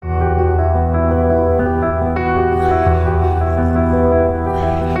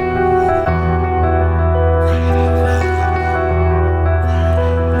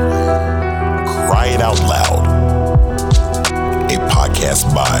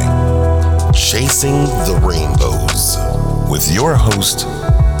Chasing the Rainbows with your host,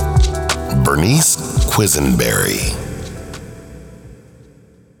 Bernice Quisenberry.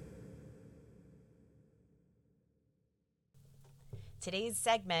 Today's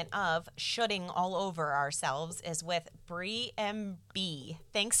segment of shooting all over ourselves is with Bree and B.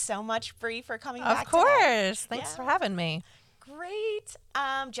 Thanks so much, Bree, for coming back today. Of course. Thanks for having me. Great.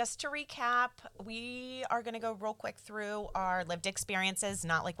 Just to recap, we are going to go real quick through our lived experiences,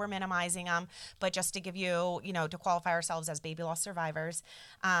 not like we're minimizing them, but just to give you, to qualify ourselves as baby loss survivors.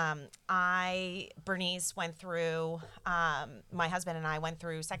 Bernice went through, my husband and I went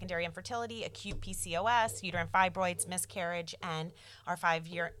through secondary infertility, acute PCOS, uterine fibroids, miscarriage, and our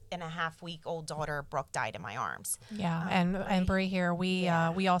 5.5-week-old daughter, Brooke, died in my arms. Yeah. And Bree here, we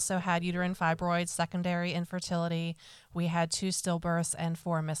also had uterine fibroids, secondary infertility. We had 2 stillbirths and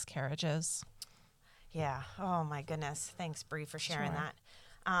 4 miscarriages. Yeah. Oh my goodness. Thanks, Bree, for sharing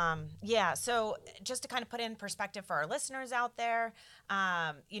that. So just to kind of put in perspective for our listeners out there,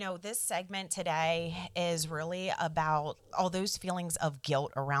 this segment today is really about all those feelings of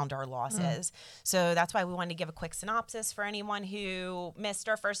guilt around our losses. So that's why we wanted to give a quick synopsis for anyone who missed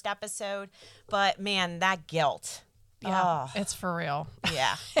our first episode. But man, that guilt. Yeah, it's for real.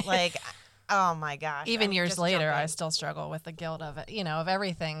 Yeah. Like, oh my gosh. Even years later, I still struggle with the guilt of it, of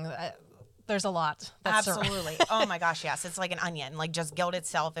everything. There's a lot. Absolutely. Oh my gosh, yes. It's like an onion, like just guilt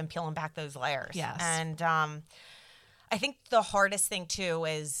itself and peeling back those layers. Yes. And I think the hardest thing too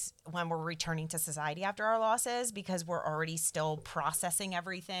is when we're returning to society after our losses, because we're already still processing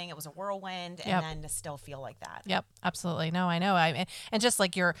everything. It was a whirlwind, and then to still feel like that. Yep, absolutely. No, I know. And just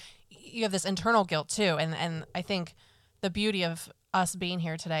like you have this internal guilt too. And I think the beauty of us being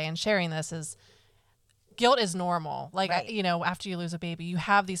here today and sharing this is guilt is normal. Like, after you lose a baby, you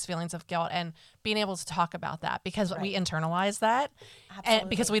have these feelings of guilt, and being able to talk about that because we internalize that. Absolutely. And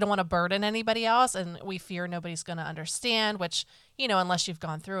because we don't want to burden anybody else, and we fear nobody's going to understand, which, unless you've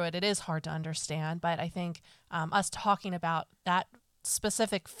gone through it, it is hard to understand. But I think us talking about that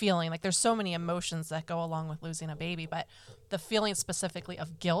specific feeling, like there's so many emotions that go along with losing a baby, but the feeling specifically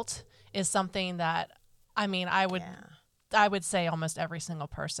of guilt is something that, I would say almost every single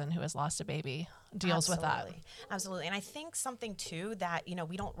person who has lost a baby deals with that. Absolutely. And I think something too that,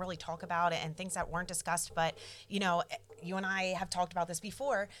 we don't really talk about it, and things that weren't discussed, but, you and I have talked about this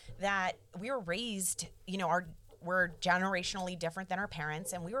before, that we were raised, we're generationally different than our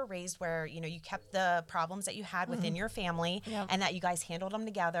parents, and we were raised where, you kept the problems that you had within your family, and that you guys handled them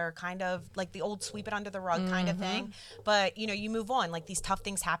together, kind of like the old sweep it under the rug kind of thing. But, you move on, like these tough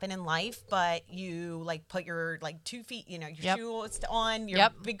things happen in life, but you like put your 2 feet, your shoes on, your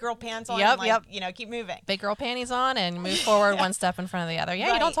big girl pants on, and keep moving. Big girl panties on and move forward one step in front of the other. Yeah,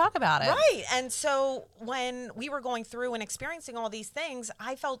 right. You don't talk about it. Right. And so when we were going through and experiencing all these things,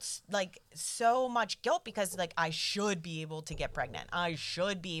 I felt like so much guilt because like I should be able to get pregnant. I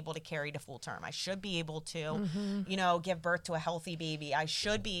should be able to carry to full term. I should be able to, give birth to a healthy baby. I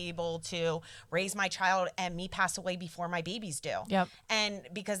should be able to raise my child and me pass away before my babies do. Yep. And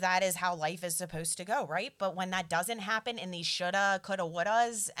because that is how life is supposed to go, right? But when that doesn't happen in these shoulda, coulda,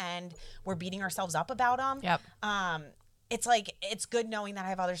 wouldas, and we're beating ourselves up about them, it's like, it's good knowing that I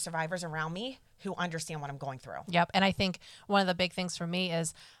have other survivors around me who understand what I'm going through. Yep. And I think one of the big things for me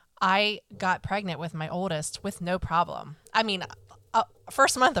is I got pregnant with my oldest with no problem. I mean,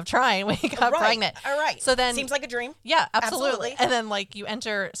 first month of trying, we got pregnant. All right. So then, seems like a dream. Yeah, absolutely. And then like you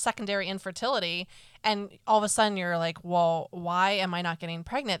enter secondary infertility, and all of a sudden you're like, well, why am I not getting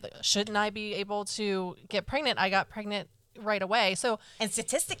pregnant? Shouldn't I be able to get pregnant? I got pregnant right away. So, and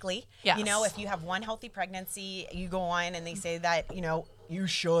statistically, if you have one healthy pregnancy, you go on and they say that, you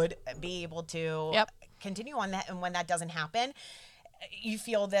should be able to continue on that. And when that doesn't happen, you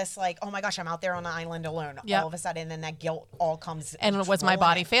feel this like, oh my gosh, I'm out there on an island alone. All of a sudden, and then that guilt all comes. And was my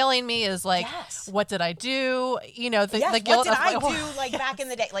body failing me? Is like, what did I do? The guilt. What did I do like back in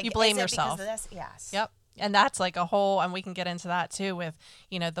the day? Like, you blame is it yourself. Because of this? Yes. Yep. And that's like a whole, and we can get into that too with,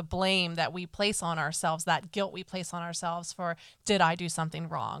 the blame that we place on ourselves, that guilt we place on ourselves for, did I do something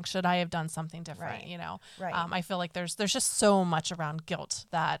wrong? Should I have done something different? Right. I feel like there's just so much around guilt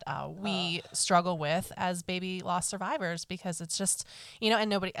that we struggle with as baby loss survivors, because it's just, and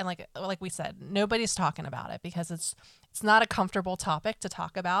nobody, and like we said, nobody's talking about it because it's not a comfortable topic to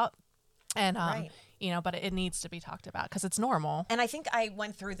talk about. And, but it needs to be talked about because it's normal. And I think I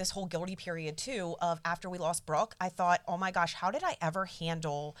went through this whole guilty period too of after we lost Brooke, I thought, oh my gosh, how did I ever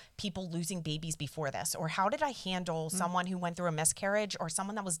handle people losing babies before this? Or how did I handle someone who went through a miscarriage or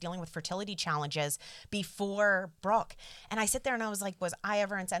someone that was dealing with fertility challenges before Brooke? And I sit there and I was like, was I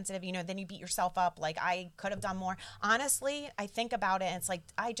ever insensitive? Then you beat yourself up. Like I could have done more. Honestly, I think about it and it's like,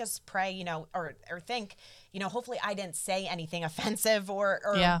 I just pray, or think, hopefully I didn't say anything offensive or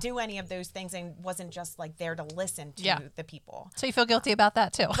do any of those things and wasn't just like there to listen to the people. So you feel guilty about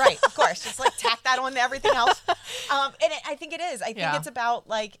that too. Right. Of course. Just like tack that on to everything else. I think it is. I think it's about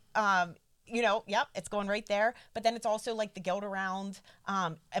like, it's going right there. But then it's also like the guilt around,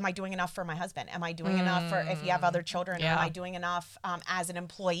 am I doing enough for my husband? Am I doing enough for if you have other children? Or am I doing enough as an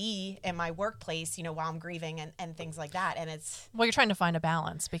employee in my workplace, while I'm grieving and things like that? And it's... Well, you're trying to find a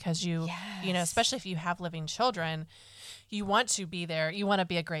balance because especially if you have living children, you want to be there. You want to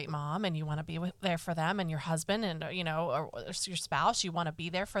be a great mom and you want to be there for them and your husband and, or your spouse. You want to be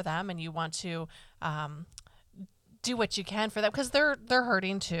there for them and you want to do what you can for them because they're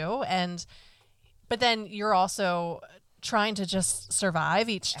hurting too. But then you're also trying to just survive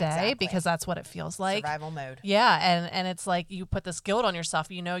each day because that's what it feels like. Survival mode. Yeah. And it's like you put this guilt on yourself.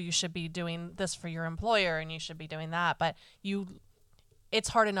 You should be doing this for your employer and you should be doing that. But it's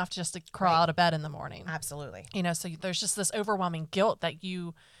hard enough just to crawl out of bed in the morning. Absolutely. So there's just this overwhelming guilt that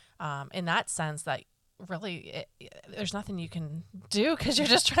you, in that sense, that really there's nothing you can do because you're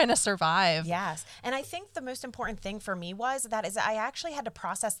just trying to survive. Yes. And I think the most important thing for me was I actually had to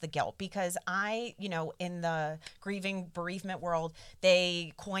process the guilt because in the grieving bereavement world,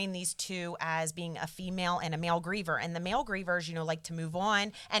 they coin these two as being a female and a male griever. And the male grievers, like to move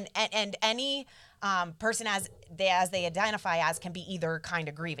on and any person as they identify as can be either kind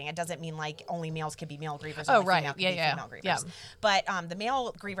of grieving. It doesn't mean like only males can be male grievers. Oh, only right. Female can be female grievers. Yeah. But the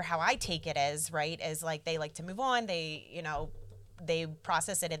male griever, how I take it is like they like to move on. They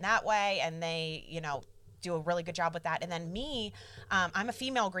process it in that way and they, do a really good job with that. And then me, I'm a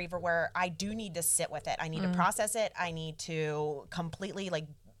female griever where I do need to sit with it. I need to process it. I need to completely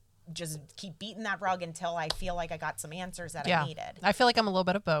just keep beating that rug until I feel like I got some answers that I needed. I feel like I'm a little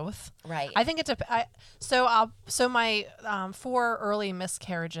bit of both. Right. I think so my 4 early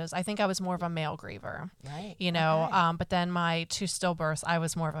miscarriages, I think I was more of a male griever. Right. But then my 2 stillbirths, I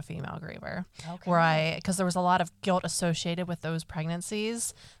was more of a female griever. Okay. Because there was a lot of guilt associated with those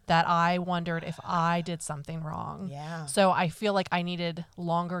pregnancies that I wondered if I did something wrong. Yeah. So I feel like I needed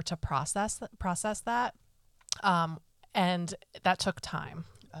longer to process that. And that took time.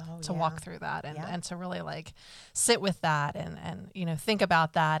 To walk through that and to really sit with that and think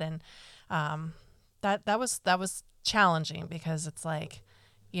about that and that was challenging because it's like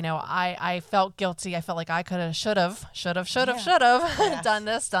I felt guilty. I felt like I could have should have Yes. done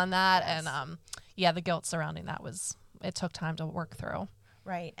this, done that. Yes. And the guilt surrounding that it took time to work through.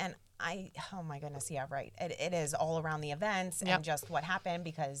 Right. And oh my goodness, yeah, right. It is all around the events and just what happened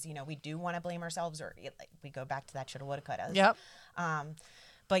because we do want to blame ourselves or we go back to that shoulda, woulda, coulda. Yep.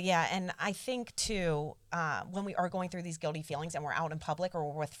 But yeah, and I think too, when we are going through these guilty feelings and we're out in public or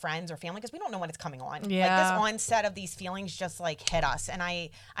we're with friends or family, because we don't know when it's coming on. Yeah. Like this onset of these feelings just hit us. And I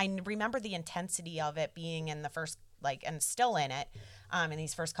remember the intensity of it being in the first, and still in it, in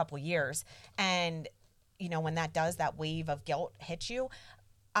these first couple years. And, when that wave of guilt hits you,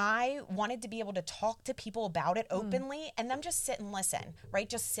 I wanted to be able to talk to people about it openly and them just sit and listen, right?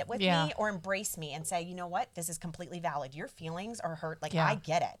 Just sit with me or embrace me and say, you know what? This is completely valid. Your feelings are hurt. I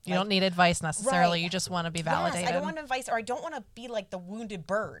get it. You don't need advice necessarily. Right. You just want to be validated. Yes, I don't want advice or I don't want to be like the wounded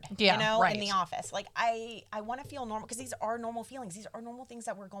bird, in the office. I want to feel normal because these are normal feelings. These are normal things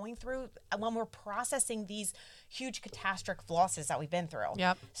that we're going through when we're processing these huge catastrophic losses that we've been through.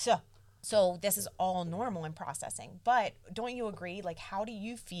 Yep. So this is all normal in processing. But don't you agree? How do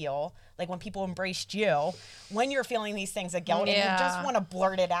you feel when people embraced you, when you're feeling these things of guilt and you just want to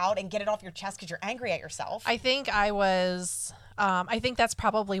blurt it out and get it off your chest because you're angry at yourself? I think I think that's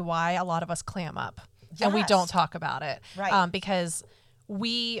probably why a lot of us clam up and we don't talk about it. Right. Because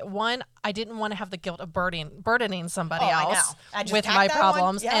I didn't want to have the guilt of burdening somebody else with my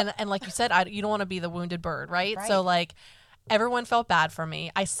problems. Yep. And like you said, you don't want to be the wounded bird, right? So everyone felt bad for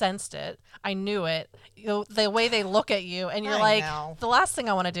me. I sensed it. I knew it. The way they look at you and you're the last thing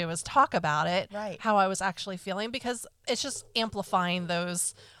I want to do is talk about it, how I was actually feeling because it's just amplifying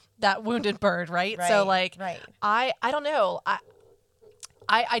that wounded bird, right? So I don't know.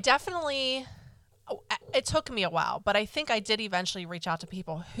 I definitely, it took me a while, but I think I did eventually reach out to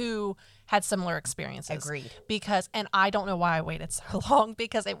people who had similar experiences. Agreed. And I don't know why I waited so long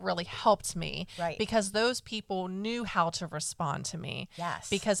because it really helped me. Right. Because those people knew how to respond to me. Yes.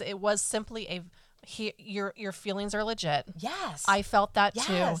 Because it was simply a your feelings are legit. Yes. I felt that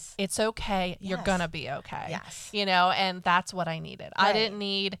too. Yes. It's okay. You're Yes. gonna be okay. Yes. You know, and that's what I needed. I Right. didn't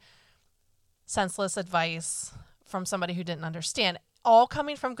need senseless advice from somebody who didn't understand. All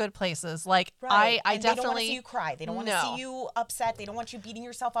coming from good places. Like Right. I And definitely they don't want to see you cry. They don't want to No. see you upset. They don't want you beating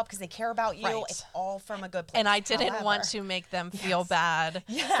yourself up because they care about you. Right. It's all from a good place. And I didn't However, want to make them feel Yes. bad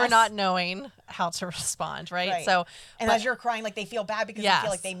for Yes. not knowing how to respond, right? Right. So, and but- as you're crying, like they feel bad because they Yes.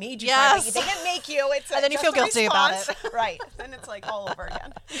 feel like they made you Yes. cry, but they didn't make you. It's And then you just feel a guilty about response. Right. Then it's like all over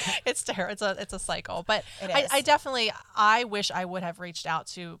again. it's terrible. It's a cycle. But It I is. definitely, I wish I would have reached out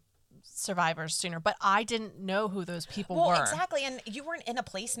to survivors sooner, but I didn't know who those people Well, were. exactly. And you weren't in a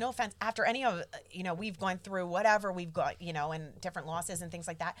place, no offense, after any of, we've gone through whatever we've got, and different losses and things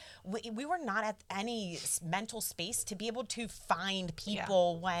like that. We were not at any mental space to be able to find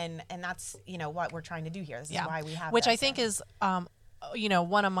people and that's, what we're trying to do here. This is why we have Which this. I think is,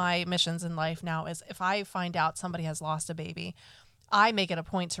 one of my missions in life now is if I find out somebody has lost a baby, I make it a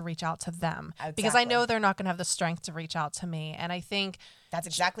point to reach out to them because I know they're not going to have the strength to reach out to me. And I think that's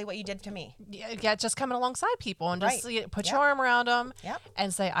exactly what you did to me. Yeah, just coming alongside people and just put Yep. your arm around them Yep.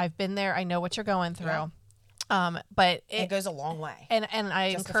 and say, I've been there. I know what you're going through. Yep. But It goes a long way. And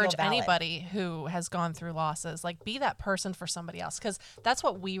I just to feel encourage valid. anybody who has gone through losses, like be that person for somebody else. Cause that's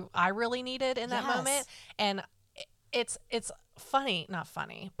what I really needed in that Yes. moment. And it's funny, not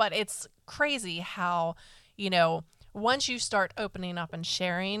funny, but it's crazy how, once you start opening up and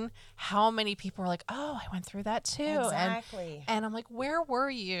sharing, how many people are like, oh, I went through that too. Exactly. And I'm like, where were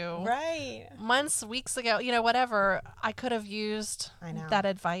you? Right. Months, weeks ago, whatever. I could have used that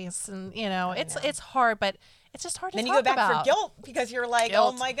advice. And, it's hard, but it's just hard to then talk you go back about. for guilt because you're like,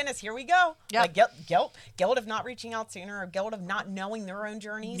 Guilt. oh my goodness, here we go. Yep. Like guilt of not reaching out sooner, or guilt of not knowing their own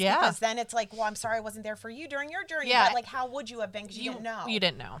journeys. Yeah. Because then it's like, well, I'm sorry I wasn't there for you during your journey. Yeah. But like, how would you have been? Because you didn't know. You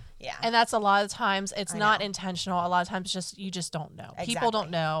didn't know. Yeah. And that's a lot of times, it's I not know. intentional. A lot of times you just don't know. Exactly. People don't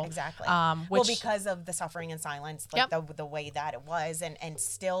know. Exactly. Which, because of the suffering and silence, like the way that it was. And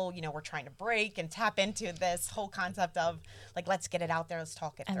still, we're trying to break and tap into this whole concept of like, let's get it out there. Let's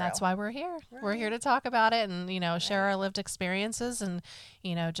talk it through. and that's why we're here. Right. We're here to talk about it and, share our lived experiences and,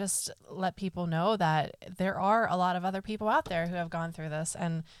 just let people know that there are a lot of other people out there who have gone through this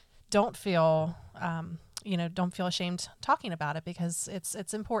and don't feel, don't feel ashamed talking about it because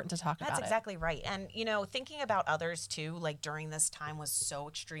it's important to talk about it. That's exactly right. And, thinking about others too, like during this time was so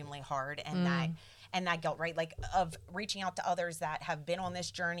extremely hard and that guilt, right? Like of reaching out to others that have been on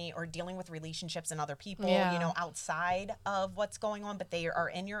this journey or dealing with relationships and other people, outside of what's going on, but they are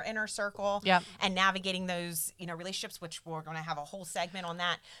in your inner circle and navigating those, relationships, which we're going to have a whole segment on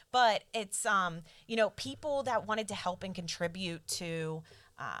that. But it's, people that wanted to help and contribute to,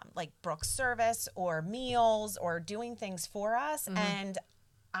 like Brooke's service or meals or doing things for us. Mm-hmm. And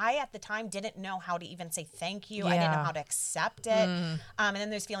I, at the time, didn't know how to even say thank you. I didn't know how to accept it. And then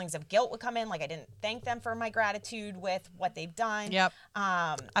those feelings of guilt would come in. Like I didn't thank them for my gratitude with what they've done. Yep.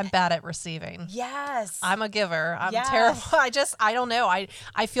 I'm bad at receiving. Yes. I'm a giver. I'm terrible. I don't know.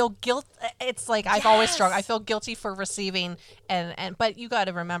 I feel guilt. It's like I've always struggled. I feel guilty for receiving but you got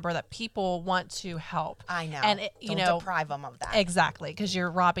to remember that people want to help. I know. And don't deprive them of that. Exactly. Because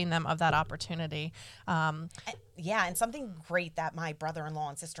you're robbing them of that opportunity. And something great that my brother-in-law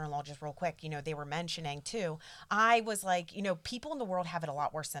and sister-in-law, just real quick, they were mentioning too. I was like, people in the world have it a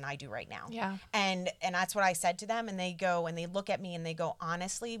lot worse than I do right now. Yeah. And that's what I said to them. And they go and they look at me and they go,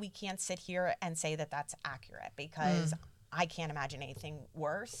 honestly, we can't sit here and say that that's accurate because I can't imagine anything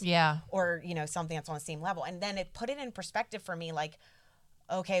worse. Yeah. Or, something that's on the same level. And then it put it in perspective for me, like,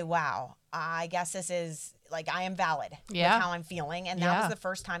 okay, wow, I guess this is like, I am valid with how I'm feeling. And that was the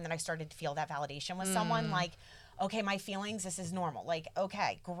first time that I started to feel that validation with someone, like, okay, my feelings, this is normal. Like,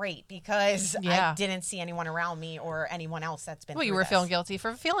 okay, great, because I didn't see anyone around me or anyone else that's been through you were this. feeling guilty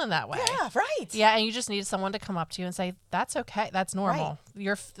for feeling that way. Yeah, right. Yeah, and you just needed someone to come up to you and say, that's okay, that's normal.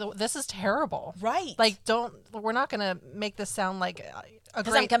 Right. This is terrible. Right. Like, we're not going to make this sound like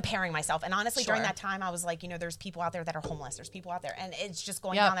because I'm comparing myself. And honestly, Sure. during that time, I was like, there's people out there that are homeless. There's people out there. And it's just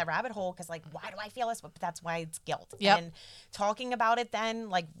going down that rabbit hole because, like, why do I feel this? But that's why it's guilt. Yep. And talking about it then,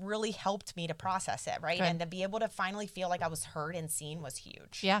 like, really helped me to process it, right? Good. And to be able to finally feel like I was heard and seen was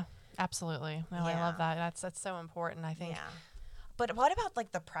huge. Yeah, absolutely. No, I love that. That's so important, I think. Yeah. But what about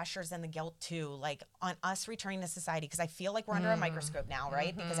like the pressures and the guilt too, like on us returning to society? Because I feel like we're under a microscope now,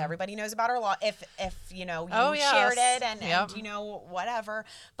 right? Because everybody knows about our law. If you shared it and whatever.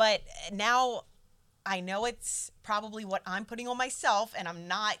 But now I know it's probably what I'm putting on myself, and I'm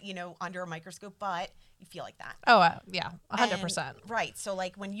not under a microscope. But feel like that. Oh, yeah, 100%. Right. So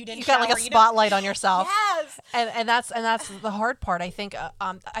like when you didn't You got shower, like a spotlight on yourself. Yes. And that's the hard part. I think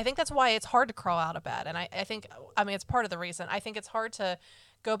that's why it's hard to crawl out of bed. And I think it's part of the reason. I think it's hard to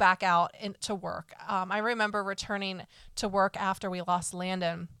go back out to work. I remember returning to work after we lost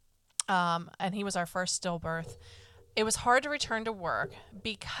Landon, and he was our first stillbirth. It was hard to return to work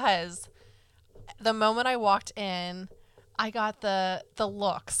because the moment I walked in, I got the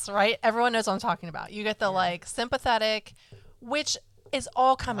looks, right? Everyone knows what I'm talking about. You get the like sympathetic, which is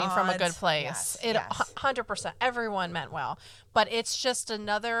all coming from a good place. Yes, 100%. Everyone meant well, but it's just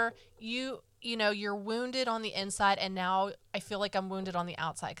another you're wounded on the inside, and now I feel like I'm wounded on the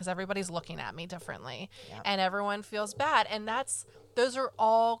outside because everybody's looking at me differently, and everyone feels bad, and those are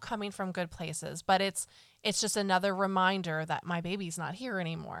all coming from good places, but it's just another reminder that my baby's not here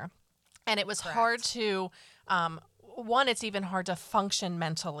anymore. And it was hard to it's even hard to function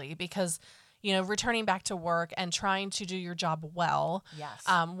mentally because returning back to work and trying to do your job well,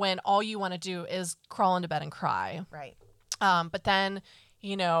 when all you want to do is crawl into bed and cry, right? But then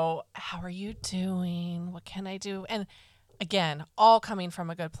how are you doing? What can I do? And again, all coming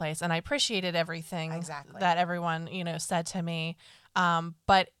from a good place. And I appreciated everything that everyone, said to me.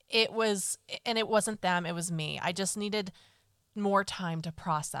 But it wasn't them, it was me. I just needed more time to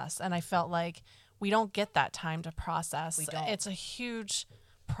process. And I felt like we don't get that time to process. We don't. It's a huge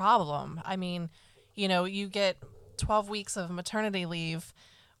problem. I mean, you get 12 weeks of maternity leave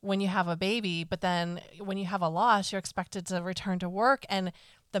when you have a baby, but then when you have a loss, you're expected to return to work, and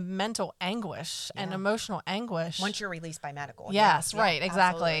the mental anguish and emotional anguish. Once you're released by medical. Yes, right,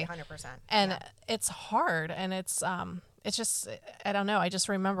 exactly. 100%. And it's hard, and it's just, I don't know. I just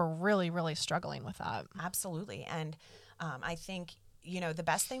remember really, really struggling with that. Absolutely. And I think, the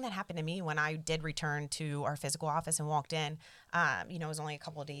best thing that happened to me when I did return to our physical office and walked in, it was only a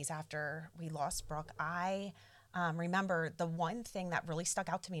couple of days after we lost Brooke. I remember the one thing that really stuck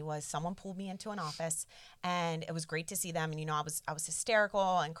out to me was someone pulled me into an office, and it was great to see them. And, I was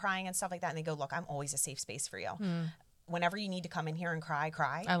hysterical and crying and stuff like that. And they go, "Look, I'm always a safe space for you. Whenever you need to come in here and cry.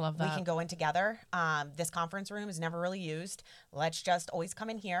 I love that. We can go in together. This conference room is never really used. Let's just always come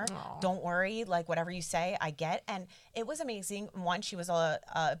in here. Aww. Don't worry. Like whatever you say, I get." And it was amazing. One, she was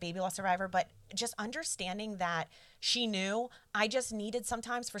a baby loss survivor, but just understanding that she knew I just needed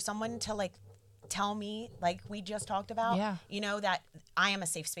sometimes for someone to like tell me, like we just talked about, that I am a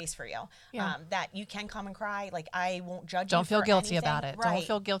safe space for you, that you can come and cry. Like I won't judge you. Don't feel guilty anything. about it. Right. Don't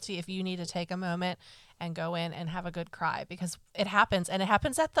feel guilty if you need to take a moment and go in and have a good cry, because it happens, and it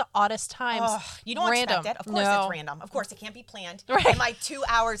happens at the oddest times. You don't expect it. Of course it's random. Of course it can't be planned. Right. In my 2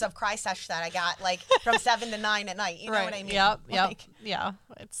 hours of cry sesh that I got like from 7 to 9 at night. You know what I mean? Yep. Like, Yeah.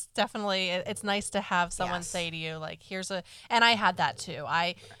 It's definitely, it's nice to have someone say to you, like, and I had that too.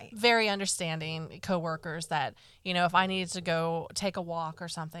 Very understanding coworkers that, if I needed to go take a walk or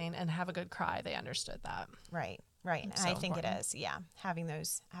something and have a good cry, they understood that. Right. And So I think important. it is, having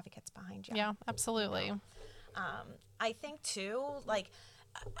those advocates behind you. Yeah, absolutely. I think too,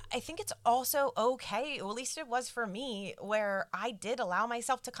 I think it's also okay, or at least it was for me, where I did allow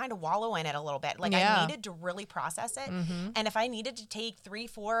myself to kind of wallow in it a little bit. Like I needed to really process it. Mm-hmm. And if I needed to take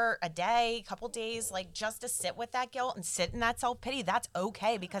 3-4 a day, couple days, like just to sit with that guilt and sit in that self-pity, that's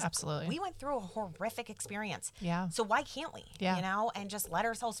okay, because absolutely we went through a horrific experience. Yeah. So why can't we, and just let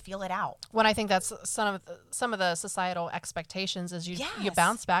ourselves feel it out? When I think that's some of the societal expectations is you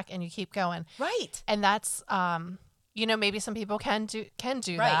bounce back and you keep going. Right. And that's, maybe some people can do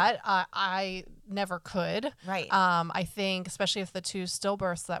that. I never could. Right. I think, especially with the 2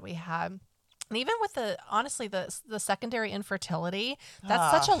 stillbirths that we had, and even with the secondary infertility,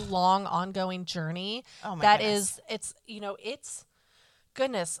 that's such a long, ongoing journey. Oh my that goodness. It's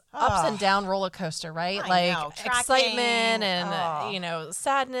goodness, ups and down roller coaster, right? I know. Excitement and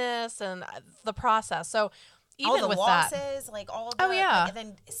sadness and the process. So. Even the with losses, that. like all the, and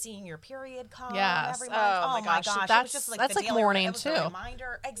then seeing your period come every month. Oh my gosh. It was just like that's the like daily, mourning it was too. A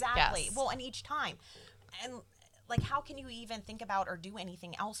reminder. Exactly. Yes. Well, and each time. And like, how can you even think about or do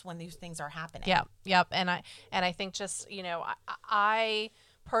anything else when these things are happening? Yeah. Yep. And I think just, I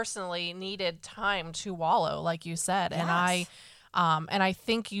personally needed time to wallow, like you said. Yes. And I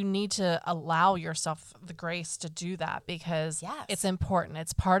think you need to allow yourself the grace to do that, because it's important.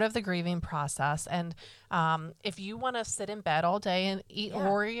 It's part of the grieving process. And if you want to sit in bed all day and eat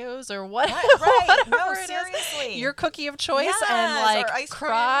Oreos or whatever, No, it seriously. is, your cookie of choice, and or like ice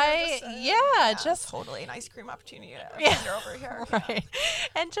cry, cream, just totally an ice cream opportunity over here, right,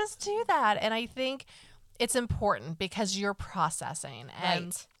 and just do that. And I think it's important because you're processing,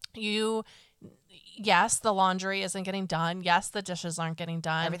 and you yes, the laundry isn't getting done. Yes, the dishes aren't getting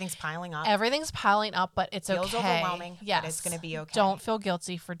done. Everything's piling up. Everything's piling up, but it's Feels okay. overwhelming, Yes. but it's going to be okay. Don't feel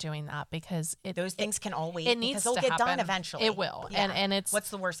guilty for doing that because those things can all wait. It needs because they'll to get happen. done eventually. It will. Yeah. And it's what's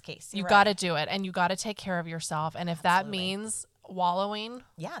the worst case? You You're got to right. do it, and you got to take care of yourself. And if that means wallowing,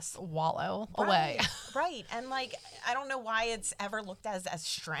 yes, wallow right. away. Right. And like, I don't know why it's ever looked as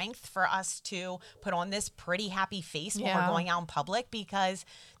strength for us to put on this pretty happy face when we're going out in public, because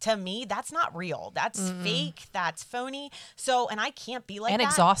to me, that's not real. That's fake. That's phony. So, and I can't be like and that.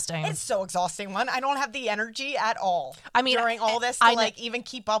 Exhausting. It's so exhausting. I don't have the energy at all. I mean, during all this to like even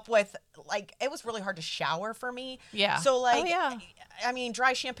keep up with, like, it was really hard to shower for me. Yeah. So like, oh, yeah. I mean,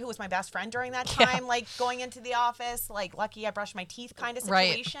 dry shampoo was my best friend during that time. Like going into the office, like lucky I brushed my teeth kind of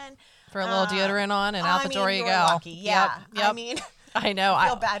situation. Right. For a little deodorant on and out the door you go. Lucky. Yeah. Yep. I mean, I know. I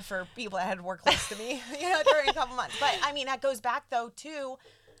feel bad for people that had to work close to me, during a couple months. But I mean, that goes back though to,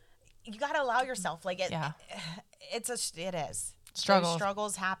 you got to allow yourself. Like it is. Struggles. Those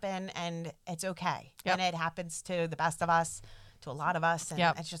struggles happen, and it's okay. Yep. And it happens to the best of us, to a lot of us. And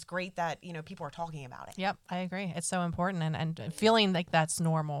it's just great that, people are talking about it. Yep, I agree. It's so important, and feeling like that's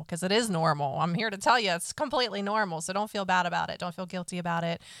normal, because it is normal. I'm here to tell you it's completely normal. So don't feel bad about it. Don't feel guilty about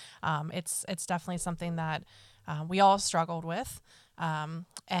it. It's definitely something that we all struggled with.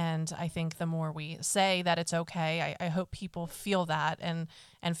 And I think the more we say that it's okay, I hope people feel that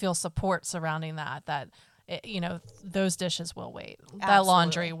and feel support surrounding that those dishes will wait. Absolutely. That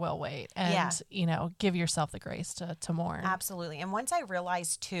laundry will wait. And, give yourself the grace to mourn. Absolutely. And once I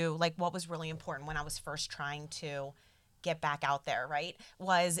realized too, like what was really important when I was first trying to get back out there, right,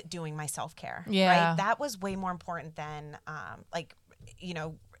 was doing my self-care. Yeah. Right? That was way more important than,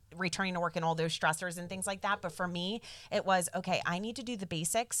 returning to work and all those stressors and things like that. But for me, it was, okay, I need to do the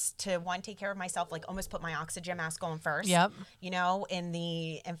basics to, one, take care of myself, like almost put my oxygen mask on first. Yep. In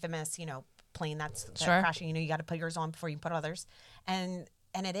the infamous, plane that's Sure. crashing, you got to put yours on before you put others. And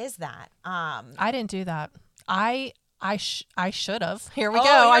it is that. I didn't do that. I should have. Here we go.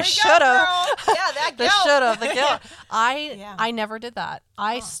 Here I we should have. go, yeah, that The guilt. should have. The guilt. Yeah. I never did that.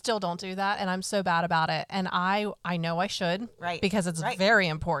 I still don't do that, and I'm so bad about it. And I know I should, Right. Because it's Right. very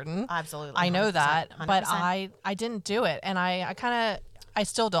important. Absolutely. I know 100%, that, but 100%. I didn't do it, and I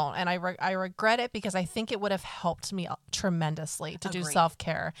still don't, and I regret it, because I think it would have helped me tremendously to do Agreed.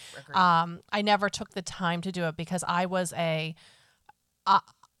 self-care. Agreed. I never took the time to do it because I was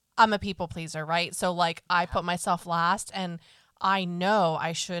I'm a people pleaser, right? So like I put myself last, and I know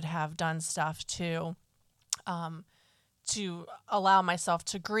I should have done stuff to allow myself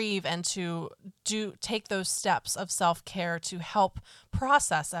to grieve and to take those steps of self-care to help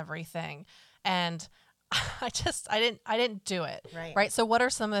process everything. And I didn't do it. Right. So what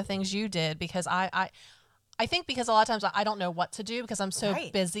are some of the things you did? Because I think because a lot of times I don't know what to do because I'm so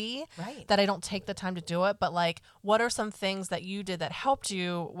busy that I don't take the time to do it. But like, what are some things that you did that helped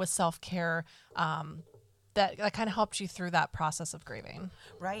you with self-care, that kind of helped you through that process of grieving?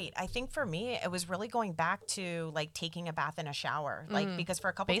 Right. I think for me, it was really going back to like taking a bath and a shower, like because for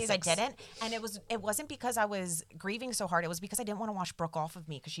a couple days I didn't, and it wasn't because I was grieving so hard. It was because I didn't want to wash Brooke off of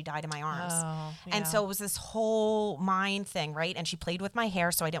me because she died in my arms. Oh, yeah. And so it was this whole mind thing, right? And she played with my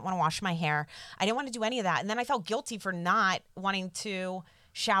hair, so I didn't want to wash my hair. I didn't want to do any of that. And then I felt guilty for not wanting to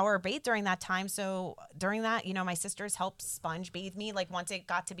shower or bathe during that time. So during that, my sisters helped sponge bathe me, like once it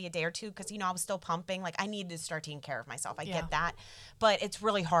got to be a day or two, because I was still pumping. Like I needed to start taking care of myself. I get that, but it's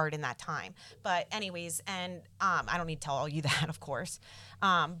really hard in that time. But anyways, and I don't need to tell all you that, of course,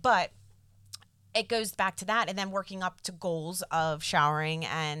 but it goes back to that, and then working up to goals of showering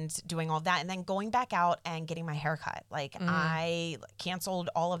and doing all that, and then going back out and getting my hair cut. Like I canceled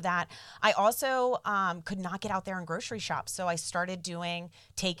all of that. I also could not get out there and grocery shop, so I started doing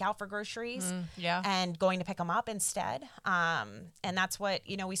takeout for groceries and going to pick them up instead. And that's what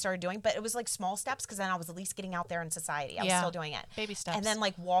we started doing. But it was like small steps, because then I was at least getting out there in society. I was still doing it. Baby steps. And then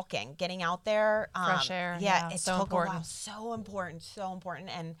like walking, getting out there, fresh air. It so took important. a while. So important.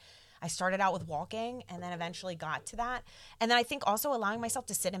 And I started out with walking and then eventually got to that. And then I think also allowing myself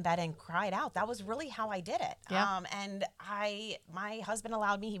to sit in bed and cry it out. That was really how I did it. Yeah. And my husband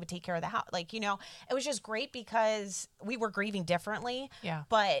allowed me, he would take care of the house. Like, it was just great because we were grieving differently. Yeah.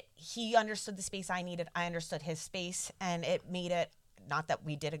 But he understood the space I needed. I understood his space, and it made it, not that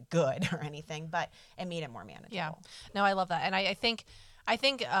we did it good or anything, but it made it more manageable. Yeah. No, I love that. And I think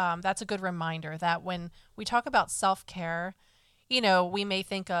that's a good reminder that when we talk about self-care, we may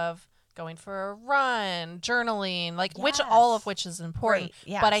think of going for a run, journaling, like all of which is important.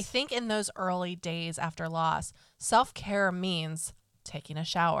 Yes. But I think in those early days after loss, self-care means taking a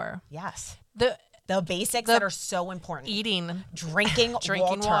shower. Yes. The The basics that are so important. Eating, drinking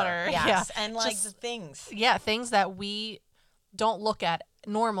water. Yes. Yeah. And like the things. Yeah, things that we don't look at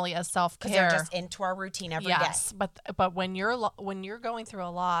normally as self-care. Because they're just into our routine every day. Yes, but when you're going through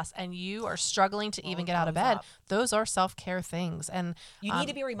a loss and you are struggling to even get out of bed, those are self-care things, and you need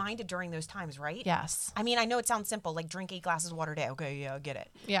to be reminded during those times, right? Yes. I mean, I know it sounds simple, like drink 8 glasses of water a day. Okay, yeah, I get it.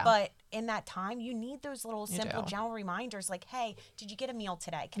 Yeah. But in that time, you need those little simple, gentle reminders, like, hey, did you get a meal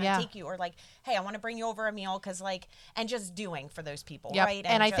today? Can I take you? Or like, hey, I want to bring you over a meal, because like, and just doing for those people, right?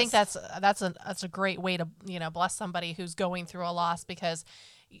 And I think that's a great way to bless somebody who's going through a loss, because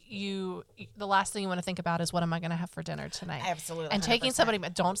the last thing you want to think about is, what am I going to have for dinner tonight? Absolutely. And 100%. taking somebody,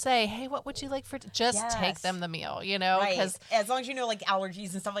 don't say, hey, what would you like for just take them the meal, because as long as you know like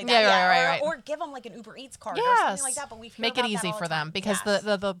allergies and stuff like that. Yeah, right. Or give them like an Uber Eats card or something like that. But we make it easy for them, because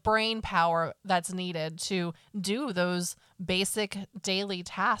the brain power that's needed to do those basic daily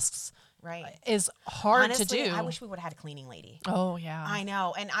tasks is hard Honestly, to do. I wish we would have had a cleaning lady. Oh yeah, I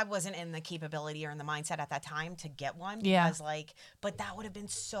know, and I wasn't in the capability or in the mindset at that time to get one. Yeah, because but that would have been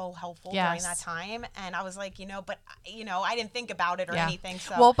so helpful during that time. And I was like, but I didn't think about it or anything.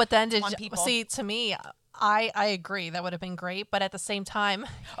 So but then see, to me, I agree, that would have been great, but at the same time,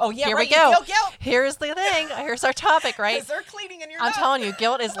 here we go. Here's the thing. Here's our topic, right? Because they're cleaning in your I'm telling you,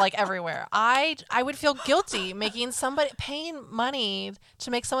 guilt is like everywhere. I would feel guilty paying money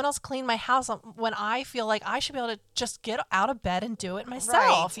to make someone else clean my house when I feel like I should be able to just get out of bed and do it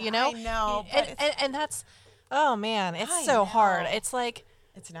myself. I know, and that's, oh man, it's so hard. It's like,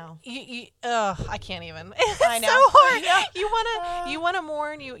 it's no. I can't even. It's I know. so hard. Yeah. You wanna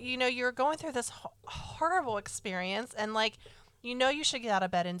mourn. You're going through this horrible experience, and like, you should get out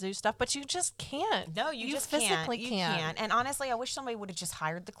of bed and do stuff, but you just can't. No, you just physically can't. can't. And honestly, I wish somebody would have just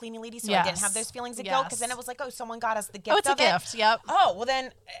hired the cleaning lady, so I didn't have those feelings of guilt. Because then it was like, someone got us the gift. Oh, it's a gift. Yep. Oh, well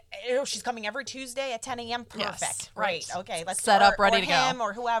then, she's coming every Tuesday at 10 a.m. Perfect. Yes, right. Okay. Let's set up, ready to go. Him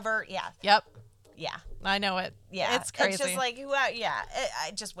or whoever. Yeah. Yep. Yeah. I know it. Yeah. It's crazy. It's just like,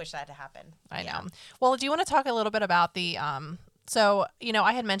 I just wish that had happened. I know. Well, do you want to talk a little bit about the, so,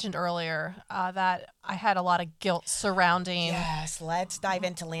 I had mentioned earlier that I had a lot of guilt surrounding. Yes, let's dive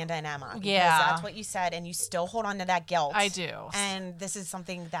into Landa and Emma. Yeah. That's what you said, and you still hold on to that guilt. I do. And this is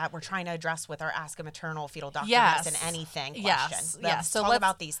something that we're trying to address with our Ask a Maternal Fetal Doctor Medicine Anything question. Yes. So let's talk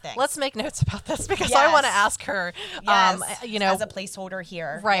about these things. Let's make notes about this, because I want to ask her, as a placeholder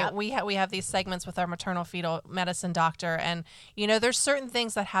here. Right. Yep. We have these segments with our Maternal Fetal Medicine Doctor, and, there's certain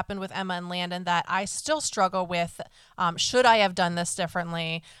things that happened with Emma and Landon that I still struggle with. Should I have done this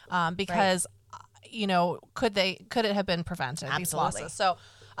differently? Because could it have been prevented? Absolutely. These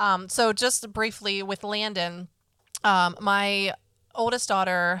losses? So just briefly with Landon, my oldest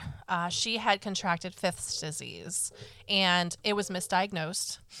daughter, she had contracted Fifth's disease, and it was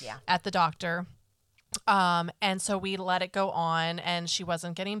misdiagnosed at the doctor. And so we let it go on, and she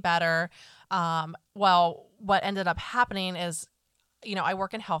wasn't getting better. Well, what ended up happening is, I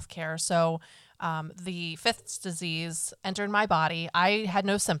work in healthcare, so the Fifth's disease entered my body. I had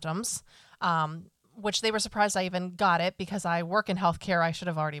no symptoms, which they were surprised I even got it, because I work in healthcare. I should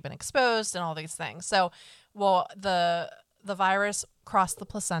have already been exposed and all these things. So, the virus crossed the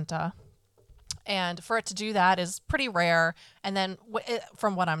placenta, and for it to do that is pretty rare. And then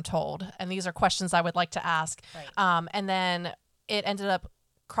from what I'm told, and these are questions I would like to ask, and then it ended up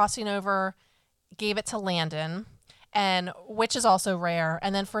crossing over, gave it to Landon, and which is also rare.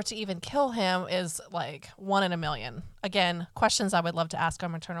 And then for it to even kill him is like 1 in a million. Again, questions I would love to ask our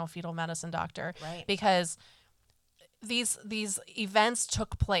maternal fetal medicine doctor, because these events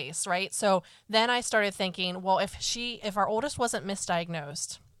took place, right? So then I started thinking, well, if our oldest wasn't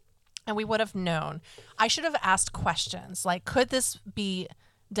misdiagnosed and we would have known, I should have asked questions like, could this be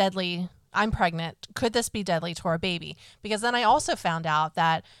deadly? I'm pregnant. Could this be deadly to our baby? Because then I also found out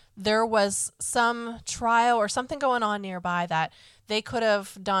that there was some trial or something going on nearby that they could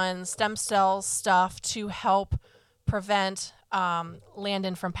have done stem cell stuff to help prevent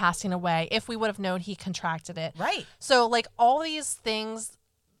Landon from passing away if we would have known he contracted it. Right. So like all these things,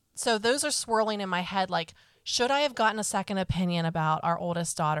 so those are swirling in my head, like, should I have gotten a second opinion about our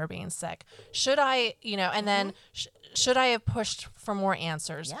oldest daughter being sick? Should I, and then should I have pushed for more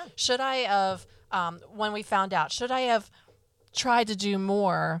answers? Yeah. Should I have, when we found out, should I have tried to do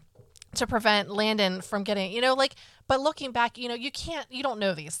more to prevent Landon from getting, but looking back, you don't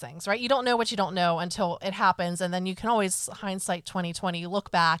know these things, right? You don't know what you don't know until it happens. And then you can always hindsight 2020, look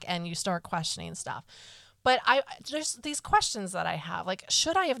back and you start questioning stuff. But there's these questions that I have, like,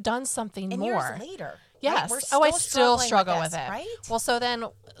 should I have done something more? Years later. Yes. Right? I still struggle with it. Right? Well, so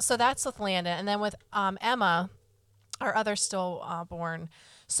that's with Landon. And then with Emma, our other stillborn.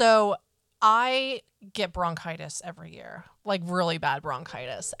 So I get bronchitis every year, like really bad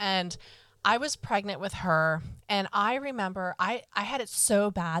bronchitis. And I was pregnant with her, and I remember I had it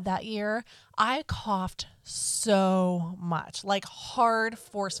so bad that year. I coughed so much, like hard,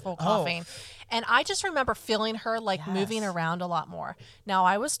 forceful coughing. And I just remember feeling her like moving around a lot more. Now,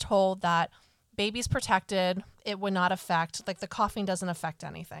 I was told that baby's protected. It would not affect, like the coughing doesn't affect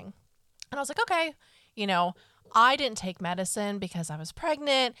anything. And I was like, okay, I didn't take medicine because I was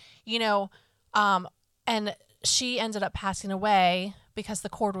pregnant, and she ended up passing away because the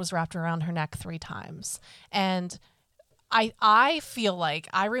cord was wrapped around her neck 3 times. And I feel like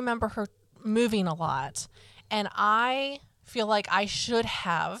I remember her moving a lot, and I feel like I should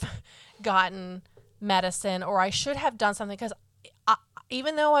have gotten medicine, or I should have done something, because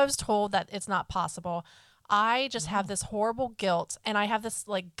even though I was told that it's not possible, I just have this horrible guilt, and I have this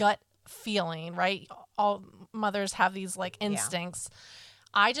like gut feeling, right? All mothers have these like instincts.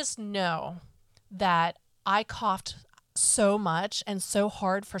 I just know that I coughed so much and so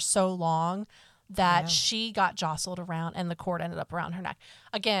hard for so long that she got jostled around and the cord ended up around her neck.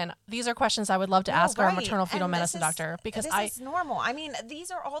 Again, these are questions I would love to ask our maternal fetal medicine doctor, because this is normal. I mean,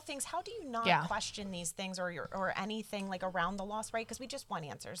 these are all things. How do you not question these things or anything like around the loss, right? Because we just want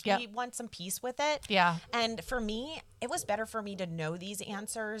answers. We want some peace with it. Yeah. And for me, it was better for me to know these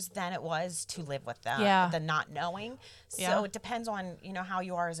answers than it was to live with them, the not knowing. So it depends on, how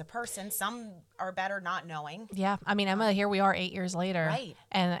you are as a person. Some are better not knowing. Yeah. I mean, Emma, here we are 8 years later. Right.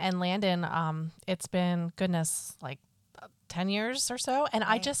 And Landon, it's been, goodness, like 10 years or so. And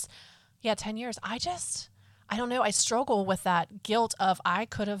I just, 10 years. I don't know. I struggle with that guilt of I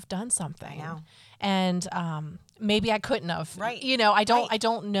could have done something. I know. And maybe I couldn't have. Right. I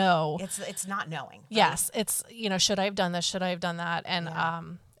don't know. It's not knowing. Right? Yes. It's, should I have done this? Should I have done that? And,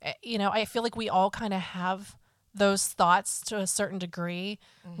 I feel like we all kind of have those thoughts to a certain degree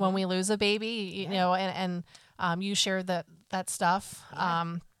when we lose a baby, and you share that stuff.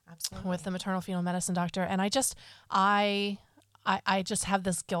 Absolutely. With the maternal fetal medicine doctor. And I just have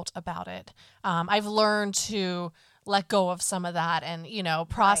this guilt about it. I've learned to let go of some of that and,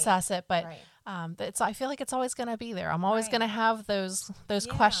 process it. But I feel like it's always going to be there. I'm always going to have those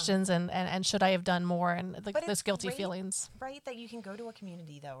questions and should I have done more, and those guilty feelings. Right. That you can go to a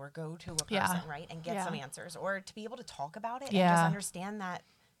community though, or go to a person, right, and get some answers, or to be able to talk about it and just understand that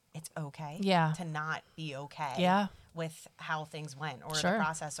it's okay to not be okay with how things went, or the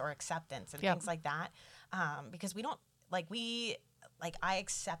process, or acceptance and things like that. Because we don't I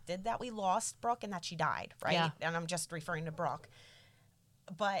accepted that we lost Brooke and that she died, right? Yeah. And I'm just referring to Brooke.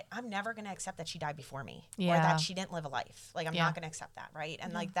 But I'm never going to accept that she died before me, or that she didn't live a life. Like, I'm not going to accept that, right?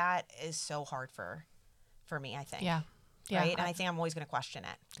 And like, that is so hard for me, I think. Yeah. Right. And I think I'm always going to question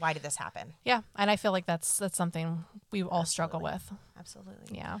it. Why did this happen? Yeah. And I feel like that's something we all struggle with.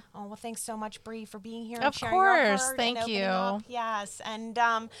 Absolutely. Yeah. Oh, well, thanks so much, Bree, for being here. Of course. Thank you. Up. Yes. And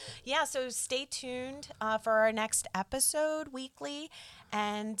so stay tuned for our next episode weekly.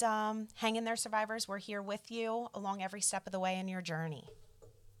 And hang in there, survivors. We're here with you along every step of the way in your journey.